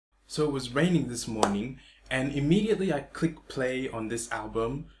So it was raining this morning, and immediately I clicked play on this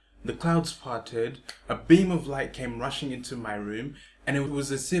album. The clouds parted, a beam of light came rushing into my room, and it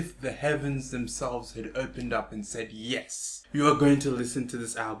was as if the heavens themselves had opened up and said, yes, you are going to listen to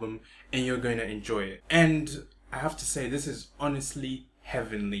this album and you're going to enjoy it. And I have to say, this is honestly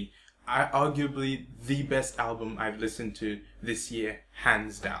heavenly. Arguably the best album I've listened to this year,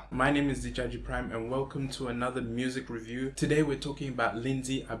 hands down. My name is Lindsey Abudei and welcome to another music review. Today we're talking about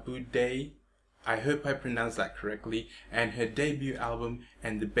Lindsey Abudei, I hope I pronounced that correctly, and her debut album,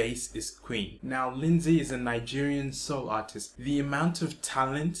 And the Bass is Queen. Now, Lindsey is a Nigerian soul artist. The amount of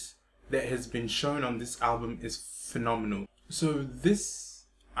talent that has been shown on this album is phenomenal. So this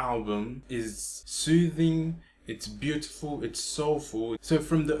album is soothing, it's beautiful, it's soulful. So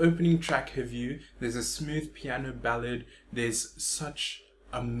from the opening track, Have You, there's a smooth piano ballad, there's such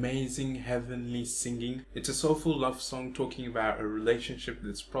amazing heavenly singing. It's a soulful love song talking about a relationship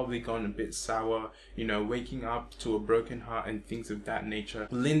that's probably gone a bit sour, you know, waking up to a broken heart and things of that nature.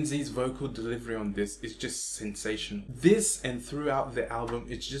 Lindsey's vocal delivery on this is just sensational. This and throughout the album,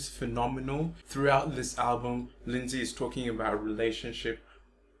 it's just phenomenal. Throughout this album, Lindsey is talking about a relationship,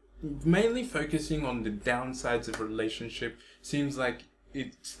 mainly focusing on the downsides of a relationship. Seems like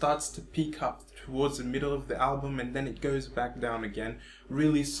it starts to peak up towards the middle of the album and then it goes back down again.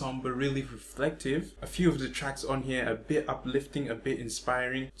 Really somber, really reflective. A few of the tracks on here are a bit uplifting, a bit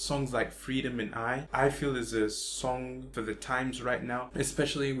inspiring. Songs like Freedom and I feel is a song for the times right now,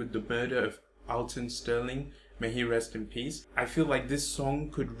 especially with the murder of Alton Sterling. May he rest in peace. I feel like this song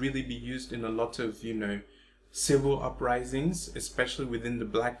could really be used in a lot of, you know, civil uprisings, especially within the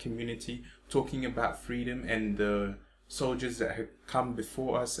black community, talking about freedom and the soldiers that have come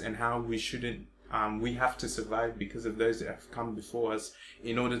before us and how we shouldn't, we have to survive because of those that have come before us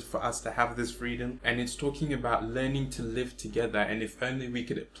in order for us to have this freedom. And it's talking about learning to live together, and if only we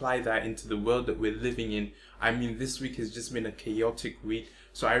could apply that into the world that we're living in. I mean, this week has just been a chaotic week,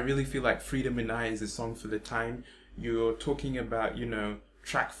 so I really feel like Freedom and I is a song for the time. You're talking about, you know,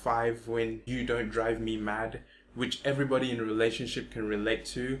 track 5, When You Don't Drive Me Mad, which everybody in a relationship can relate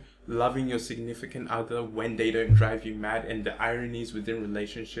to. Loving your significant other when they don't drive you mad, and the ironies within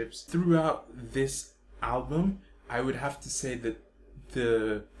relationships. Throughout this album, I would have to say that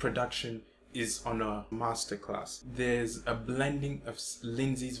the production is on a masterclass. There's a blending of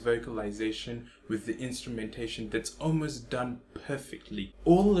Lindsey's vocalization with the instrumentation that's almost done perfectly.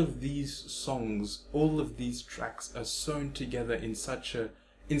 All of these songs, all of these tracks are sewn together in such a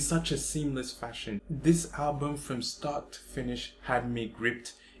seamless fashion. This album from start to finish had me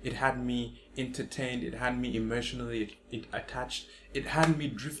gripped, it had me entertained, it had me emotionally attached, it had me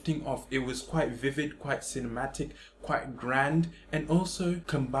drifting off. It was quite vivid, quite cinematic, quite grand, and also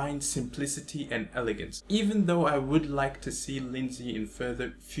combined simplicity and elegance. Even though I would like to see Lindsey in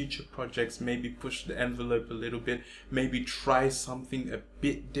future projects maybe push the envelope a little bit, maybe try something a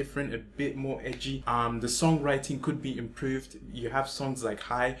bit different, a bit more edgy. The songwriting could be improved. You have songs like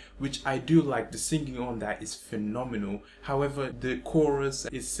High, which I do like. The singing on that is phenomenal. However, the chorus,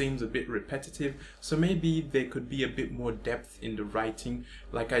 it seems a bit repetitive, so maybe there could be a bit more depth in the writing.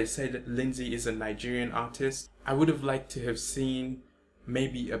 Like I said, Lindsey is a Nigerian artist. I would have liked to have seen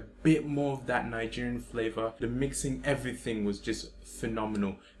maybe a bit more of that Nigerian flavor. The mixing, everything was just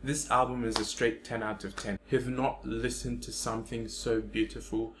phenomenal. This album is a straight 10 out of 10. Have not listened to something so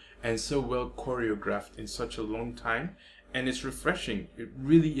beautiful and so well choreographed in such a long time, and it's refreshing. It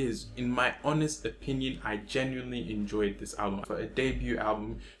really is. In my honest opinion, I genuinely enjoyed this album. For a debut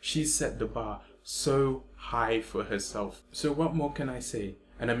album, she set the bar so high for herself. So what more can I say?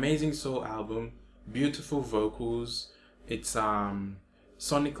 An amazing soul album, beautiful vocals, it's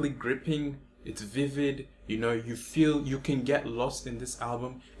sonically gripping, it's vivid, you know, you feel you can get lost in this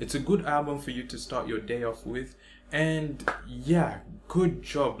album. It's a good album for you to start your day off with, and yeah, good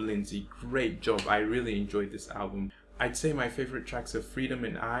job Lindsey, great job. I really enjoyed this album. I'd say my favorite tracks are Freedom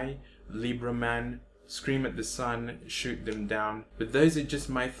and I, Libra Man, Scream at the Sun, Shoot Them Down. But those are just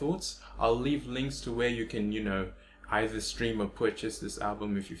my thoughts. I'll leave links to where you can, you know, either stream or purchase this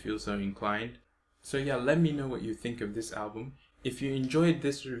album if you feel so inclined. So yeah, let me know what you think of this album. If you enjoyed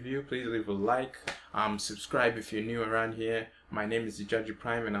this review, please leave a like, subscribe if you're new around here. My name is Lindsey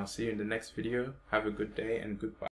Abudei and I'll see you in the next video. Have a good day and goodbye.